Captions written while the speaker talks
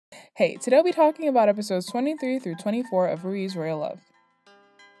Hey, today I'll be talking about episodes 23 through 24 of RuYi's Royal Love.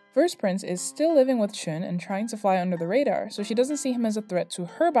 First Prince is still living with Chun and trying to fly under the radar, so she doesn't see him as a threat to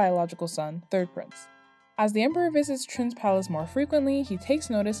her biological son, Third Prince. As the Emperor visits Chun's palace more frequently, he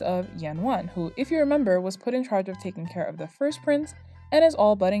takes notice of Yanwan, who, if you remember, was put in charge of taking care of the First Prince and is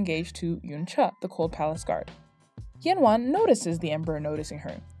all but engaged to Yunche, the Cold Palace guard. Yanwan notices the Emperor noticing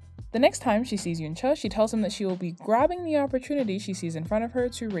her. The next time she sees Yunche, she tells him that she will be grabbing the opportunity she sees in front of her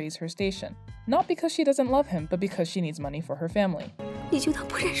to raise her station. Not because she doesn't love him, but because she needs money for her family.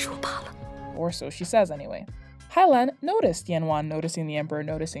 Or so she says anyway. Hailan noticed Yanwan noticing the Emperor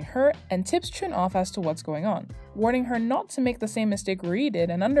noticing her and tips Chun off as to what's going on, warning her not to make the same mistake RuYi did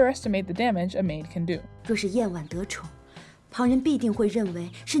and underestimate the damage a maid can do.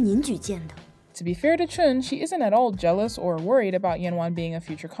 To be fair to Chun, she isn't at all jealous or worried about Yanwan being a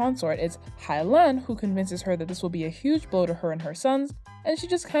future consort. It's Hailan who convinces her that this will be a huge blow to her and her sons, and she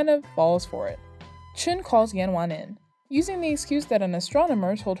just kind of falls for it. Chun calls Yanwan in. Using the excuse that an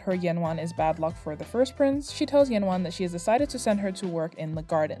astronomer told her Yanwan is bad luck for the First Prince, she tells Yanwan that she has decided to send her to work in the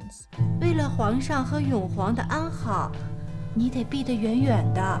gardens.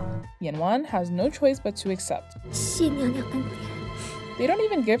 Yanwan has no choice but to accept. They don't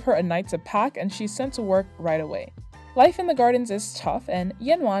even give her a night to pack and she's sent to work right away. Life in the gardens is tough and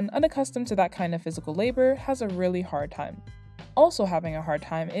Yanwan, unaccustomed to that kind of physical labor, has a really hard time. Also having a hard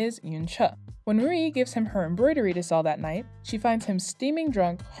time is Yunche. When RuYi gives him her embroidery to sell that night, she finds him steaming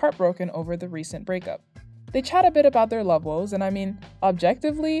drunk, heartbroken over the recent breakup. They chat a bit about their love woes, and I mean,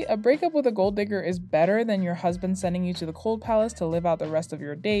 objectively, a breakup with a gold digger is better than your husband sending you to the Cold Palace to live out the rest of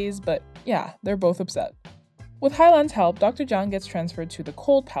your days, but yeah, they're both upset. With Hailan's help, Dr. Zhang gets transferred to the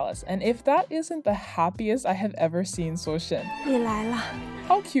Cold Palace, and if that isn't the happiest I have ever seen Soshin.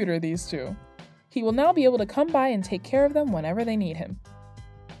 How cute are these two? He will now be able to come by and take care of them whenever they need him.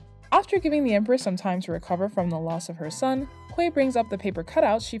 After giving the Empress some time to recover from the loss of her son, Hui brings up the paper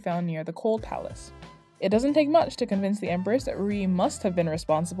cutouts she found near the Cold Palace. It doesn't take much to convince the Empress that RuYi must have been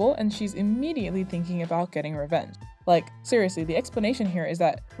responsible, and she's immediately thinking about getting revenge. Like, seriously, the explanation here is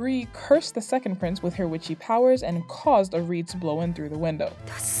that RuYi cursed the Second Prince with her witchy powers and caused a reed to blow in through the window.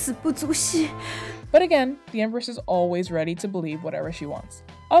 But again, the Empress is always ready to believe whatever she wants.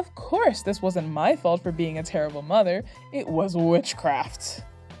 Of course, this wasn't my fault for being a terrible mother, it was witchcraft.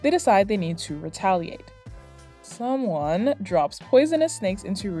 They decide they need to retaliate. Someone drops poisonous snakes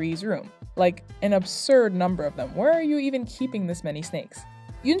into RuYi's room. Like, an absurd number of them. Where are you even keeping this many snakes?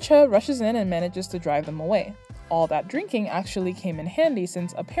 Yunche rushes in and manages to drive them away. All that drinking actually came in handy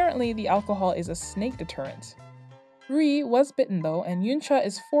since apparently the alcohol is a snake deterrent. RuYi was bitten though, and Yunche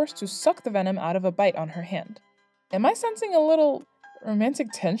is forced to suck the venom out of a bite on her hand. Am I sensing a little romantic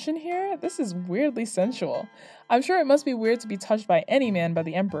tension here? This is weirdly sensual. I'm sure it must be weird to be touched by any man but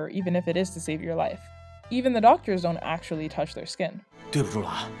the Emperor, even if it is to save your life. Even the doctors don't actually touch their skin.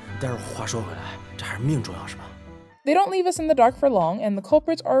 They don't leave us in the dark for long, and the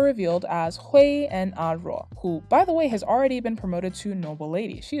culprits are revealed as Hui and Ruo, who, by the way, has already been promoted to noble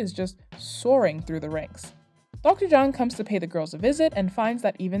lady. She is just soaring through the ranks. Dr. Zhang comes to pay the girls a visit and finds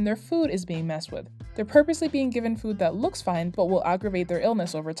that even their food is being messed with. They're purposely being given food that looks fine but will aggravate their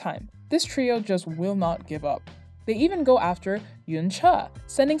illness over time. This trio just will not give up. They even go after Yunche,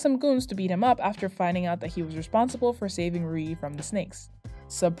 sending some goons to beat him up after finding out that he was responsible for saving RuYi from the snakes.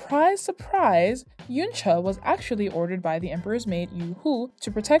 Surprise, surprise, Yunche was actually ordered by the Emperor's maid Yu Hu to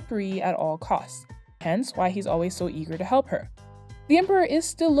protect RuYi at all costs, hence why he's always so eager to help her. The Emperor is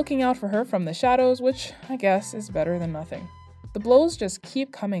still looking out for her from the shadows, which I guess is better than nothing. The blows just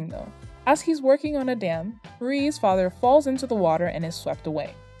keep coming though. As he's working on a dam, RuYi's father falls into the water and is swept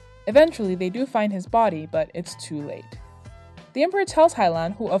away. Eventually, they do find his body, but it's too late. The Emperor tells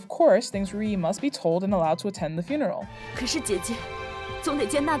Hailan, who of course thinks RuYi must be told and allowed to attend the funeral.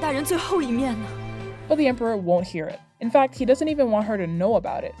 But the Emperor won't hear it. In fact, he doesn't even want her to know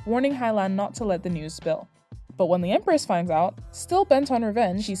about it, warning Hailan not to let the news spill. But when the Empress finds out, still bent on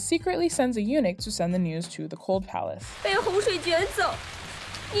revenge, she secretly sends a eunuch to send the news to the Cold Palace.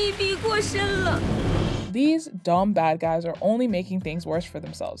 These dumb bad guys are only making things worse for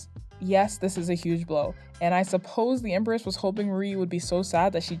themselves. Yes, this is a huge blow, and I suppose the Empress was hoping RuYi would be so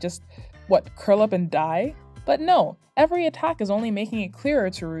sad that she'd just, curl up and die? But no, every attack is only making it clearer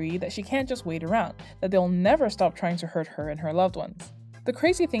to RuYi that she can't just wait around, that they'll never stop trying to hurt her and her loved ones. The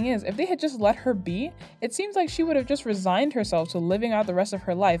crazy thing is, if they had just let her be, it seems like she would have just resigned herself to living out the rest of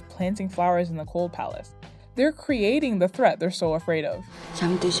her life planting flowers in the Cold Palace. They're creating the threat they're so afraid of.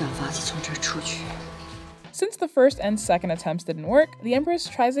 Since the first and second attempts didn't work, the Empress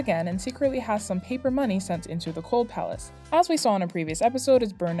tries again and secretly has some paper money sent into the Cold Palace. As we saw in a previous episode,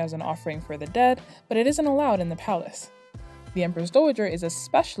 it's burned as an offering for the dead, but it isn't allowed in the palace. The Empress Dowager is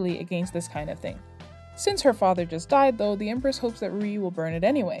especially against this kind of thing. Since her father just died though, the Empress hopes that RuYi will burn it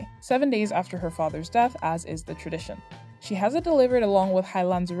anyway, 7 days after her father's death, as is the tradition. She has it delivered along with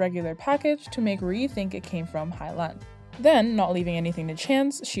Hailan's regular package to make RuYi think it came from Hailan. Then, not leaving anything to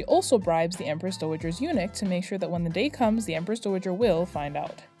chance, she also bribes the Empress Dowager's eunuch to make sure that when the day comes, the Empress Dowager will find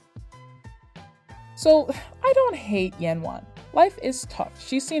out. So, I don't hate Yanwan. Life is tough.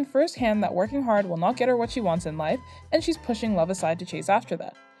 She's seen firsthand that working hard will not get her what she wants in life, and she's pushing love aside to chase after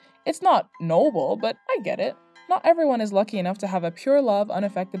that. It's not noble, but I get it. Not everyone is lucky enough to have a pure love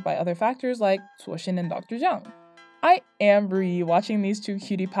unaffected by other factors like Suoxin and Dr. Jiang. I am RuYi watching these two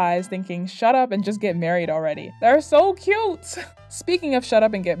cutie pies thinking, shut up and just get married already. They're so cute! Speaking of shut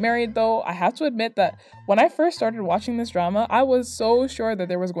up and get married though, I have to admit that when I first started watching this drama, I was so sure that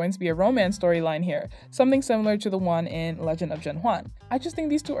there was going to be a romance storyline here, something similar to the one in Legend of Yanwan. I just think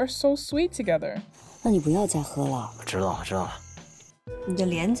these two are so sweet together. 那你不要再喝了。知道了。你的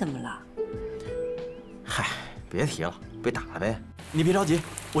脸怎么了？嗨，别提了，被打了呗。你别着急，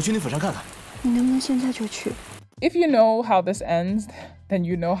我去你府上看看。你能不能现在就去？ If you know how this ends, then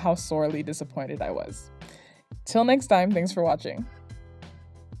you know how sorely disappointed I was. Till next time, thanks for watching.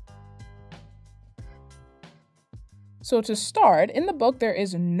 So to start, in the book there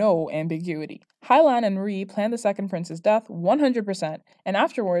is no ambiguity. Hailan and RuYi plan the second prince's death 100%, and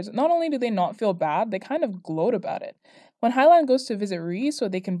afterwards, not only do they not feel bad, they kind of gloat about it. When Hailan goes to visit RuYi so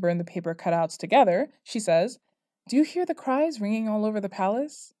they can burn the paper cutouts together, she says, "Do you hear the cries ringing all over the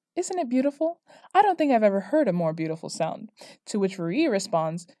palace? Isn't it beautiful? I don't think I've ever heard a more beautiful sound." To which RuYi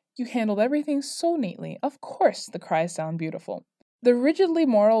responds, "You handled everything so neatly. Of course the cries sound beautiful." The rigidly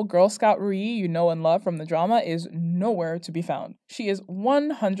moral Girl Scout RuYi you know and love from the drama is nowhere to be found. She is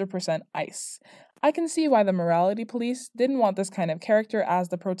 100% ice. I can see why the morality police didn't want this kind of character as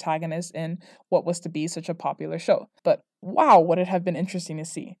the protagonist in what was to be such a popular show. But wow, would it have been interesting to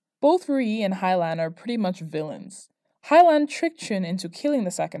see. Both RuYi and Hailan are pretty much villains. Hailan tricked Chun into killing the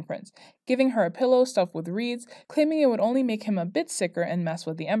second prince, giving her a pillow stuffed with reeds, claiming it would only make him a bit sicker and mess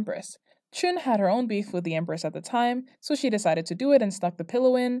with the Empress. Chun had her own beef with the Empress at the time, so she decided to do it and snuck the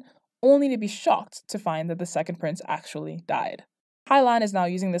pillow in, only to be shocked to find that the second prince actually died. Hailan is now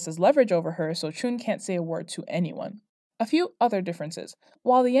using this as leverage over her, so Chun can't say a word to anyone. A few other differences.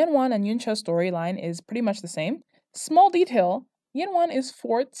 While the Yanwan and Yunche storyline is pretty much the same, small detail, Yanwan is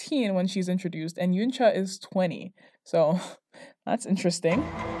 14 when she's introduced and Yunche is 20. So that's interesting.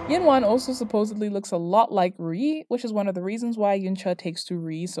 Yanwan also supposedly looks a lot like RuYi, which is one of the reasons why Yunche takes to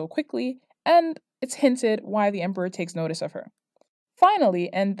RuYi so quickly, and it's hinted why the Emperor takes notice of her.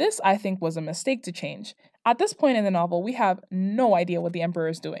 Finally, and this I think was a mistake to change, at this point in the novel we have no idea what the Emperor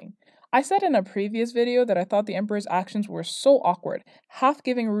is doing. I said in a previous video that I thought the Emperor's actions were so awkward, half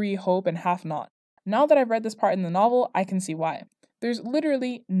giving RuYi hope and half not. Now that I've read this part in the novel, I can see why. There's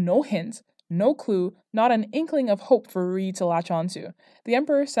literally no hint, no clue, not an inkling of hope for RuYi to latch onto. The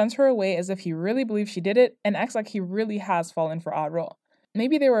Emperor sends her away as if he really believes she did it and acts like he really has fallen for Aro.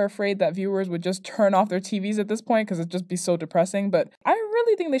 Maybe they were afraid that viewers would just turn off their TVs at this point because it'd just be so depressing, but I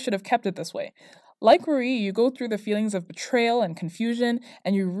really think they should have kept it this way. Like RuYi, you go through the feelings of betrayal and confusion,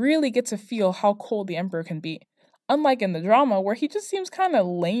 and you really get to feel how cold the Emperor can be. Unlike in the drama, where he just seems kind of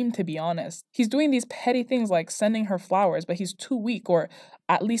lame, to be honest. He's doing these petty things like sending her flowers, but he's too weak or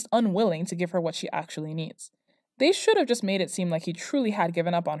at least unwilling to give her what she actually needs. They should have just made it seem like he truly had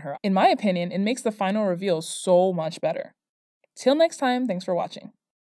given up on her. In my opinion, it makes the final reveal so much better. Till next time, thanks for watching.